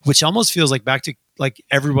level, which almost feels like back to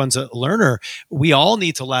everyone's a learner. We all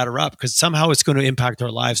need to ladder up because somehow it's going to impact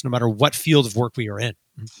our lives no matter what field of work we are in.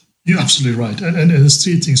 You're absolutely right. And there's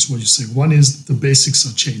three things to what you say. One is the basics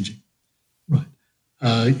are changing, right?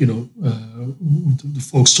 The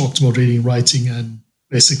folks talked about reading, writing, and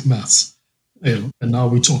basic maths. And now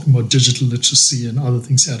we're talking about digital literacy and other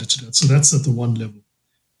things added to that. So that's at the one level.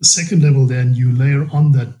 The second level, then you layer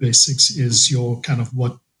on that basics is your kind of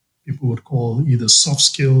what people would call either soft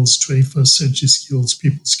skills, 21st century skills,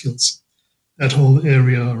 people skills. That whole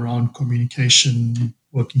area around communication,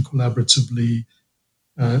 working collaboratively,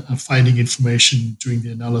 finding information, doing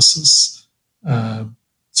the analysis.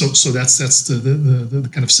 So that's the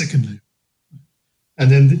kind of second layer. And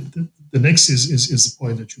then the next is the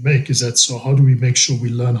point that you make, is that, so how do we make sure we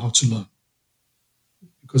learn how to learn?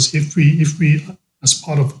 Because if we as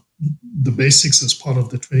part of the basics, as part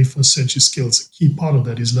of the 21st century skills, a key part of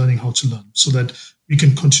that is learning how to learn, so that we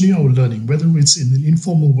can continue our learning, whether it's in an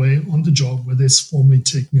informal way on the job, whether it's formally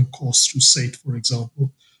taking a course through SAIT, for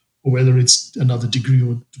example, or whether it's another degree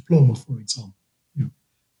or diploma, for example.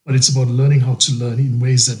 But it's about learning how to learn in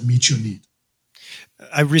ways that meet your need.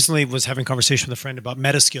 I recently was having a conversation with a friend about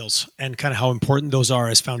meta skills and kind of how important those are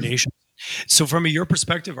as foundations. So from your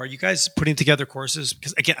perspective, are you guys putting together courses?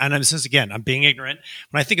 Because again, I'm being ignorant.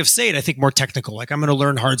 When I think of SAIT, I think more technical, like I'm going to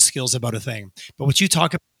learn hard skills about a thing. But what you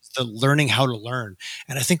talk about is the learning how to learn.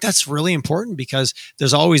 And I think that's really important because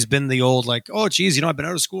there's always been the old oh, geez, I've been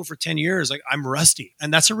out of school for 10 years. I'm rusty.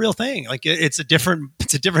 And that's a real thing. It's a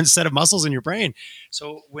different set of muscles in your brain.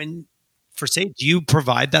 So for SAIT, do you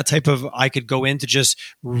provide that type of, I could go into just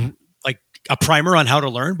a primer on how to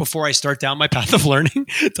learn before I start down my path of learning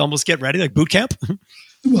to almost get ready, like boot camp?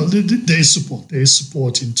 Well, there is support. There is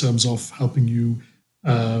support in terms of helping you.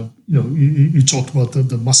 You talked about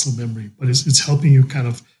the muscle memory, but it's helping you kind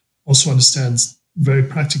of also understand very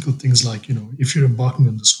practical things like, if you're embarking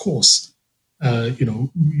on this course,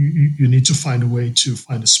 you need to find a way to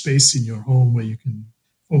find a space in your home where you can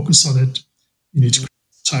focus on it. You need to create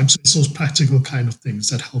time. So it's those practical kind of things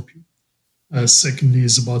that help you. Secondly,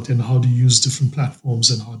 is about then how to use different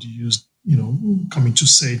platforms and how to use, coming to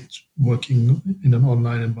SAIT, working in an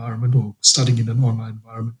online environment or studying in an online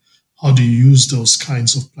environment. How do you use those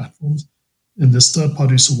kinds of platforms? And this third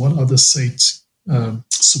part is, so what other SAIT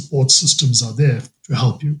support systems are there to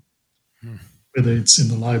help you? Whether it's in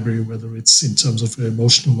the library, whether it's in terms of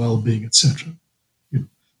emotional well-being, etc.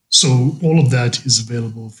 So all of that is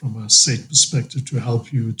available from a SAIT perspective to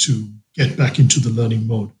help you to get back into the learning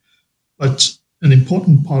mode. But an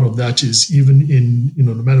important part of that is, even in,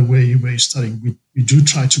 no matter where you're studying, we do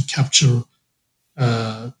try to capture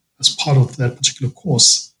as part of that particular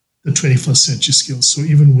course the 21st century skills. So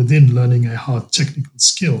even within learning a hard technical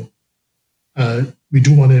skill, we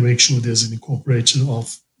do want to make sure there's an incorporation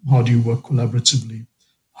of how do you work collaboratively,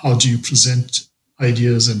 how do you present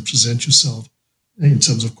ideas and present yourself in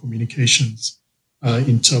terms of communications,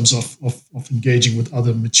 in terms of engaging with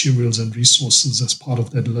other materials and resources as part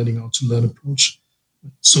of that learning how to learn approach.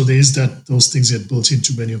 So there is those things get built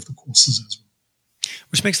into many of the courses as well.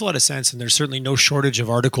 Which makes a lot of sense. And there's certainly no shortage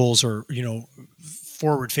of articles or,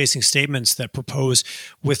 forward-facing statements that propose,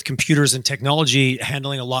 with computers and technology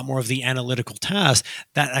handling a lot more of the analytical tasks,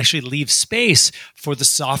 that actually leaves space for the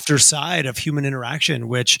softer side of human interaction,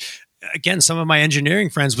 which, again, some of my engineering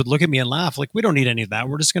friends would look at me and laugh, like, we don't need any of that.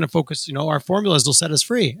 We're just going to focus, our formulas will set us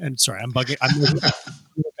free. And sorry, I'm bugging. I'm a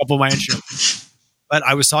couple of my engineers. But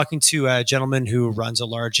I was talking to a gentleman who runs a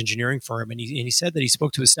large engineering firm, and he said that he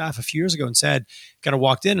spoke to his staff a few years ago and said, kind of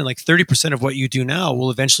walked in, and 30% of what you do now will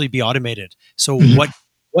eventually be automated. So what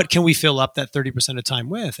what can we fill up that 30% of time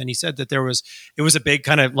with? And he said that it was a big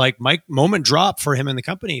kind of like moment drop for him in the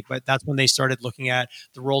company. But that's when they started looking at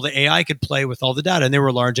the role that AI could play with all the data. And they were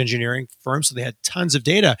a large engineering firm, so they had tons of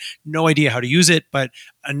data, no idea how to use it, but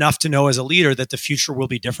enough to know as a leader that the future will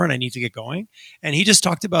be different. I need to get going. And he just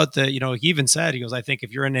talked about he even said, he goes, I think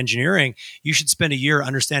if you're in engineering, you should spend a year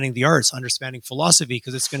understanding the arts, understanding philosophy,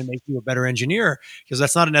 because it's going to make you a better engineer, because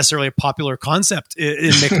that's not necessarily a popular concept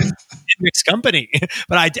in mixed company.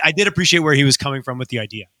 But I did appreciate where he was coming from with the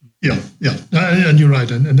idea. Yeah. And you're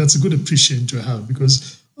right. And that's a good appreciation to have,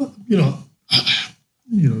 because,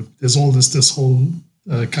 there's all this whole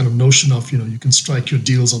kind of notion of, you can strike your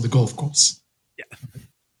deals on the golf course.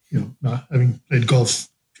 Yeah. Now, having played golf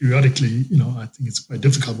periodically, I think it's quite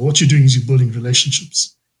difficult. But what you're doing is you're building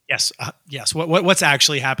relationships. Yes. Yes. What's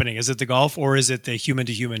actually happening? Is it the golf, or is it the human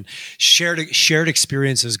to human shared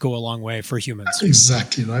experiences go a long way for humans?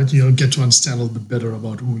 Exactly. Right. Get to understand a little bit better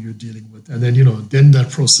about who you're dealing with. And then, then that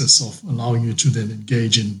process of allowing you to then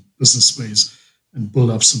engage in business ways and build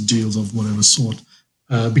up some deals of whatever sort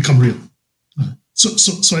become real.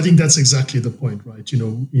 So I think that's exactly the point, right?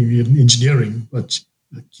 You're in engineering, but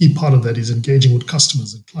the key part of that is engaging with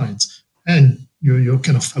customers and clients and your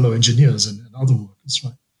kind of fellow engineers and other workers,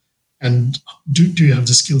 right? And do you have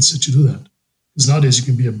the skill set to do that? Because nowadays you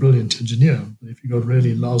can be a brilliant engineer, but if you got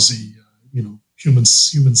really lousy, human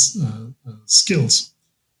skills,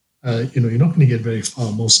 you're not going to get very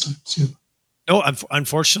far most times. No,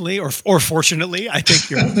 unfortunately, or fortunately, I think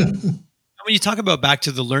you're. When you talk about back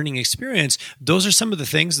to the learning experience, those are some of the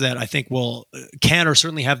things that I think can or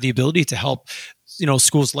certainly have the ability to help,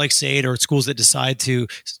 schools like SAIT or schools that decide to,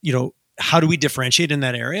 how do we differentiate in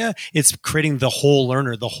that area? It's creating the whole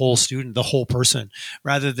learner, the whole student, the whole person,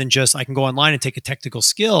 rather than just I can go online and take a technical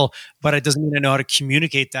skill, but it doesn't mean I know how to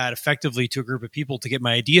communicate that effectively to a group of people to get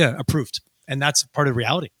my idea approved. And that's part of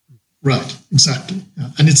reality. Right. Exactly. Yeah.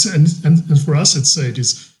 And for us at SAIT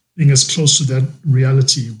is being as close to that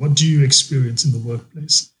reality. What do you experience in the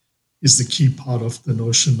workplace is the key part of the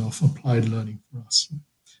notion of applied learning for us. Right?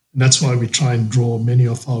 And that's why we try and draw many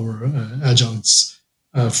of our adjuncts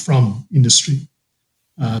from industry,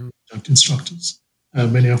 adjunct instructors.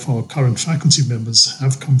 Many of our current faculty members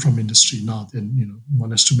have come from industry now. Then,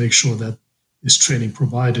 one has to make sure that there's training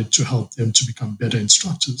provided to help them to become better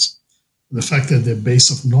instructors. The fact that their base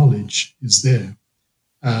of knowledge is there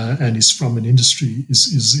and is from an industry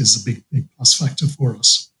is a big plus factor for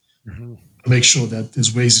us. Mm-hmm. Make sure that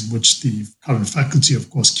there's ways in which the current faculty, of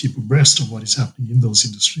course, keep abreast of what is happening in those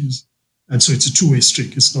industries. And so it's a two-way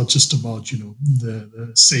street. It's not just about,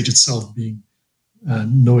 the SAIT itself being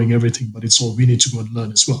knowing everything, but it's all we need to go and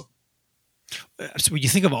learn as well. So when you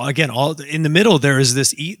think of all in the middle, there is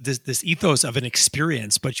this ethos of an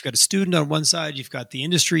experience, but you've got a student on one side, you've got the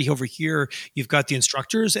industry over here, you've got the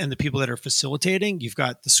instructors and the people that are facilitating, you've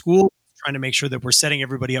got the school trying to make sure that we're setting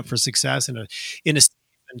everybody up for success in a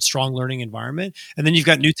strong learning environment, and then you've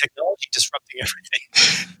got new technology disrupting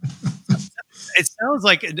everything. It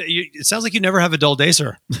sounds like you never have a dull day,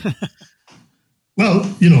 sir. Well,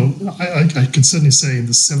 I can certainly say in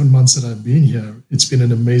the 7 months that I've been here, it's been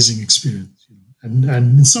an amazing experience. And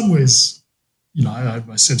in some ways,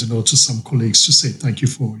 I sent a note to some colleagues to say thank you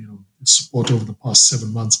for the support over the past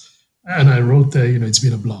 7 months. And I wrote there, it's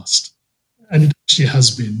been a blast. And it actually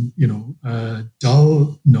has been,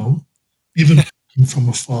 dull, no. Even from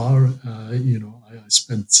afar, I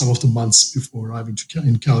spent some of the months before arriving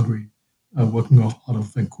in Calgary working out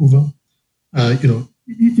of Vancouver.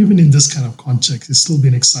 Even in this kind of context, it's still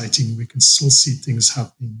been exciting. We can still see things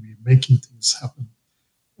happening. We're making things happen.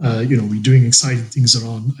 We're doing exciting things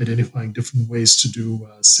around identifying different ways to do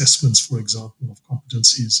assessments, for example, of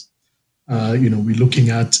competencies. We're looking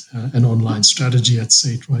at an online strategy at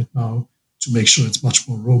SAIT right now to make sure it's much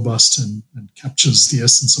more robust and captures the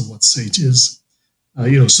essence of what SAIT is.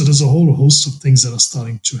 So there's a whole host of things that are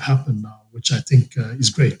starting to happen now, which I think is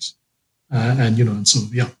great. And so,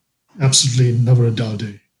 yeah. Absolutely never a dull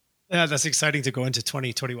day. Yeah, that's exciting to go into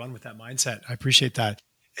 2021 with that mindset. I appreciate that.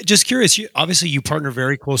 Just curious, obviously you partner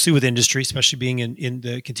very closely with industry, especially being in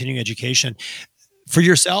the continuing education. For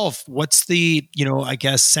yourself, what's the,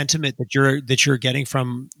 sentiment that you're getting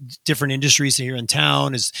from different industries here in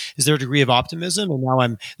town? Is there a degree of optimism? And now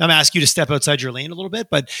I'm asking you to step outside your lane a little bit,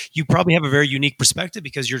 but you probably have a very unique perspective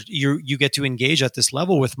because you get to engage at this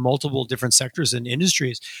level with multiple different sectors and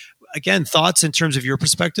industries. Again, thoughts in terms of your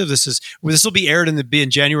perspective. This will be aired in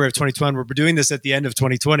January of 2020. We're doing this at the end of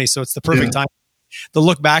 2020, so it's the perfect time. The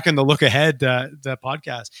look back and the look ahead, the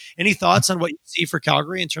podcast. Any thoughts on what you see for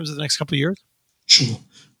Calgary in terms of the next couple of years? Sure.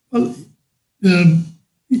 Well,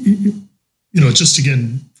 just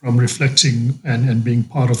again, from reflecting and being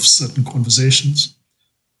part of certain conversations,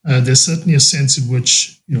 there's certainly a sense in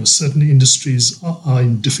which certain industries are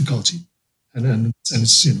in difficulty, and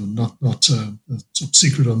it's not a top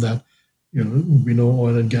secret on that. We know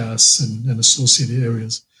oil and gas and associated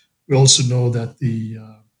areas. We also know that the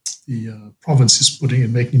province is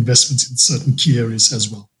making investments in certain key areas as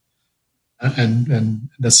well, and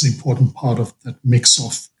that's an important part of that mix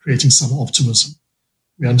of creating some optimism.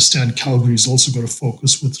 We understand Calgary has also got a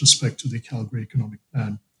focus with respect to the Calgary Economic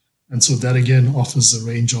Plan. And so that again offers a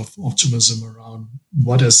range of optimism around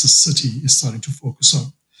what as the city is starting to focus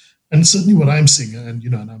on. And certainly what I'm seeing, and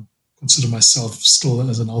I consider myself still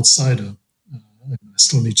as an outsider, I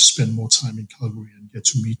still need to spend more time in Calgary and get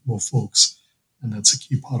to meet more folks. And that's a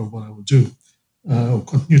key part of what I will do, or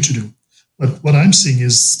continue to do. But what I'm seeing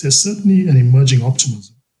is there's certainly an emerging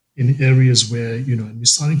optimism in areas where, and we're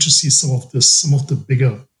starting to see some of the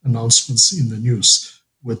bigger announcements in the news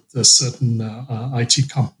with certain IT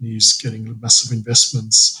companies getting massive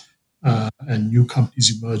investments and new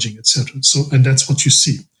companies emerging, etc. So, and that's what you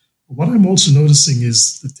see. What I'm also noticing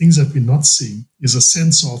is the things that we're not seeing is a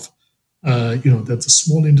sense of, that the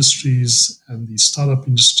small industries and the startup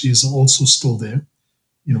industries are also still there.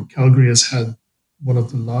 Calgary has had one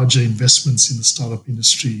of the larger investments in the startup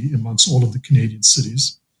industry amongst all of the Canadian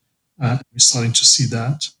cities. We're starting to see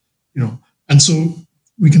that, and so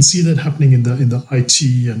we can see that happening in the IT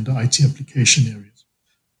and the IT application areas.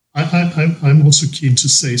 I'm also keen to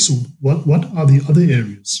say, so what are the other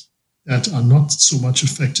areas that are not so much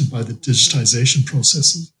affected by the digitization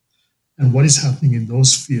processes? And what is happening in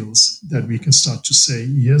those fields that we can start to say,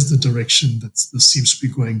 here's the direction that this seems to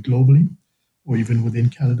be going globally or even within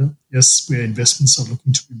Canada. Yes, where investments are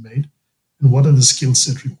looking to be made. And what are the skill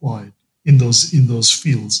set required in those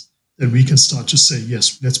fields that we can start to say,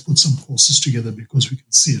 yes, let's put some courses together because we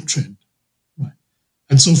can see a trend. Right.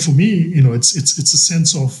 And so for me, it's a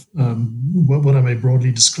sense of what I may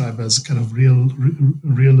broadly describe as a kind of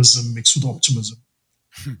realism mixed with optimism.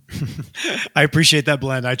 I appreciate that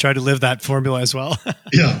blend. I try to live that formula as well.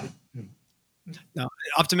 Yeah. No,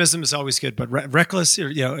 optimism is always good, but reckless,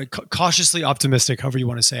 cautiously optimistic, however you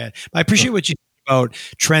want to say it. But I appreciate what you think about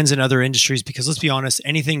trends in other industries, because let's be honest,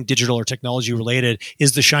 anything digital or technology related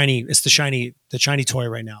is the shiny toy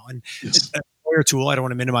right now. And yes. It's a tool. I don't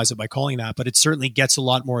want to minimize it by calling that, but it certainly gets a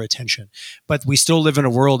lot more attention. But we still live in a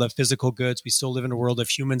world of physical goods. We still live in a world of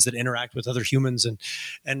humans that interact with other humans, and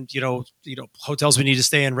hotels we need to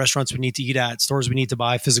stay in, restaurants we need to eat at, stores we need to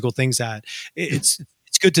buy physical things at. It's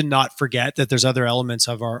good to not forget that there's other elements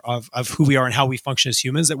of who we are and how we function as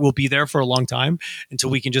humans that will be there for a long time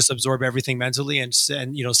until we can just absorb everything mentally and sit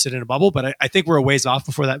in a bubble. But I think we're a ways off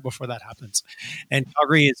before that happens. And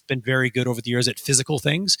Calgary has been very good over the years at physical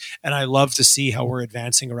things, and I love to see how we're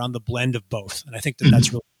advancing around the blend of both. And I think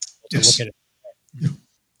that's really cool to look at it. Yeah.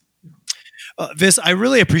 Vis, I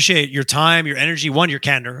really appreciate your time, your energy, your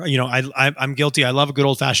candor. I'm guilty. I love a good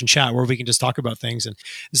old fashioned chat where we can just talk about things. And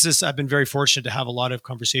I've been very fortunate to have a lot of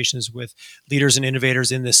conversations with leaders and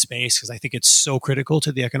innovators in this space, because I think it's so critical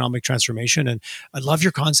to the economic transformation. And I love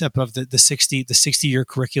your concept of the 60-year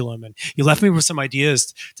curriculum. And you left me with some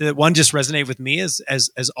ideas that one just resonate with me as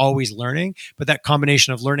always learning, but that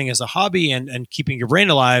combination of learning as a hobby and keeping your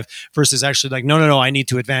brain alive versus actually like, no, I need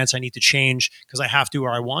to advance. I need to change because I have to,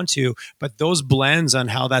 or I want to. But those blends on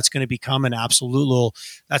how that's going to become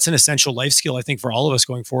that's an essential life skill, I think, for all of us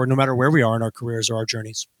going forward, no matter where we are in our careers or our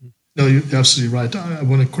journeys. No, you're absolutely right. I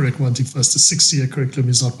want to correct one thing first. The 60-year curriculum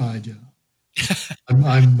is not my idea.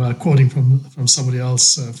 I'm quoting from somebody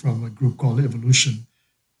else from a group called Evolution,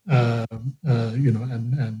 they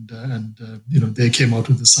came out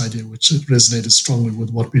with this idea, which resonated strongly with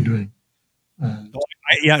what we're doing.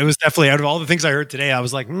 It was definitely, out of all the things I heard today, I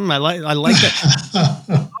was like, I like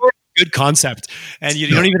that. Good concept, and you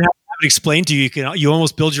don't even have to have it explained to you. You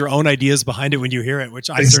almost build your own ideas behind it when you hear it, which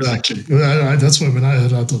exactly. That's why when I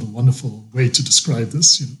heard it, I thought a wonderful way to describe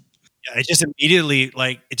this. Yeah, it just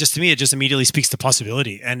immediately speaks to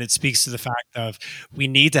possibility, and it speaks to the fact of we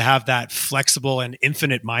need to have that flexible and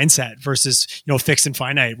infinite mindset versus fixed and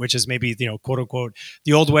finite, which is maybe quote unquote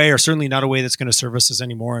the old way, or certainly not a way that's going to serve us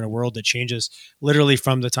anymore in a world that changes literally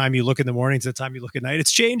from the time you look in the morning to the time you look at night.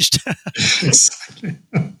 It's changed. Exactly.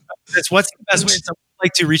 What's the best way to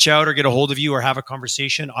like to reach out or get a hold of you or have a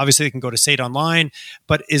conversation? Obviously, they can go to SAIT Online,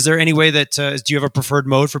 but is there any way that do you have a preferred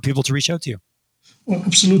mode for people to reach out to you? Well,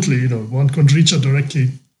 absolutely. One can reach out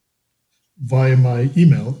directly via my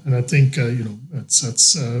email, and I think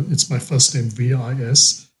it's my first name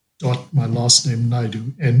VIS my last name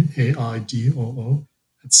Naidoo NAIDOO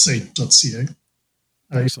 @SAIT.ca.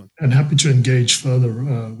 Excellent. And happy to engage further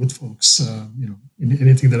with folks, in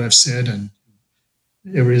anything that I've said and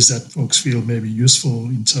areas that folks feel may be useful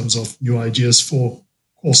in terms of new ideas for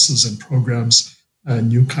courses and programs,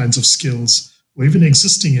 new kinds of skills, or even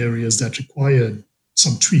existing areas that require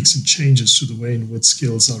some tweaks and changes to the way in which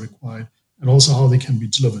skills are required, and also how they can be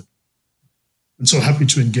delivered. And so happy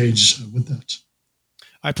to engage with that.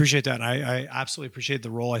 I appreciate that. I absolutely appreciate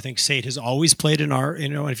the role I think SAIT has always played in our,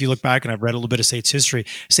 and if you look back, and I've read a little bit of SAIT's history,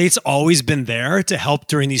 SAIT's always been there to help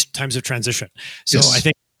during these times of transition. So yes. I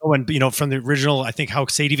think when, from the original, I think how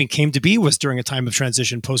SAIT even came to be was during a time of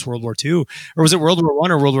transition post World War II, or was it World War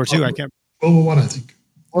I or World War II? I can't. World War I think.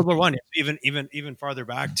 World War I, even farther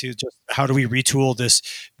back to just how do we retool this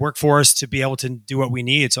workforce to be able to do what we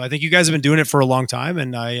need. So I think you guys have been doing it for a long time,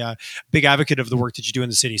 and I big advocate of the work that you do in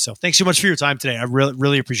the city. So thanks so much for your time today. I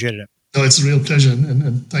really appreciated it. No, it's a real pleasure,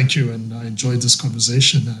 and thank you. And I enjoyed this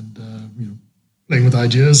conversation and playing with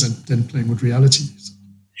ideas and then playing with reality. So.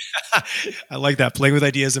 I like that, playing with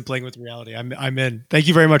ideas and playing with reality. I'm in. Thank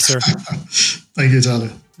you very much, sir. Thank you, Tyler.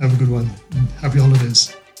 Have a good one. And happy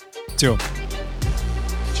holidays. Too.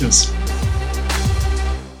 Cheers.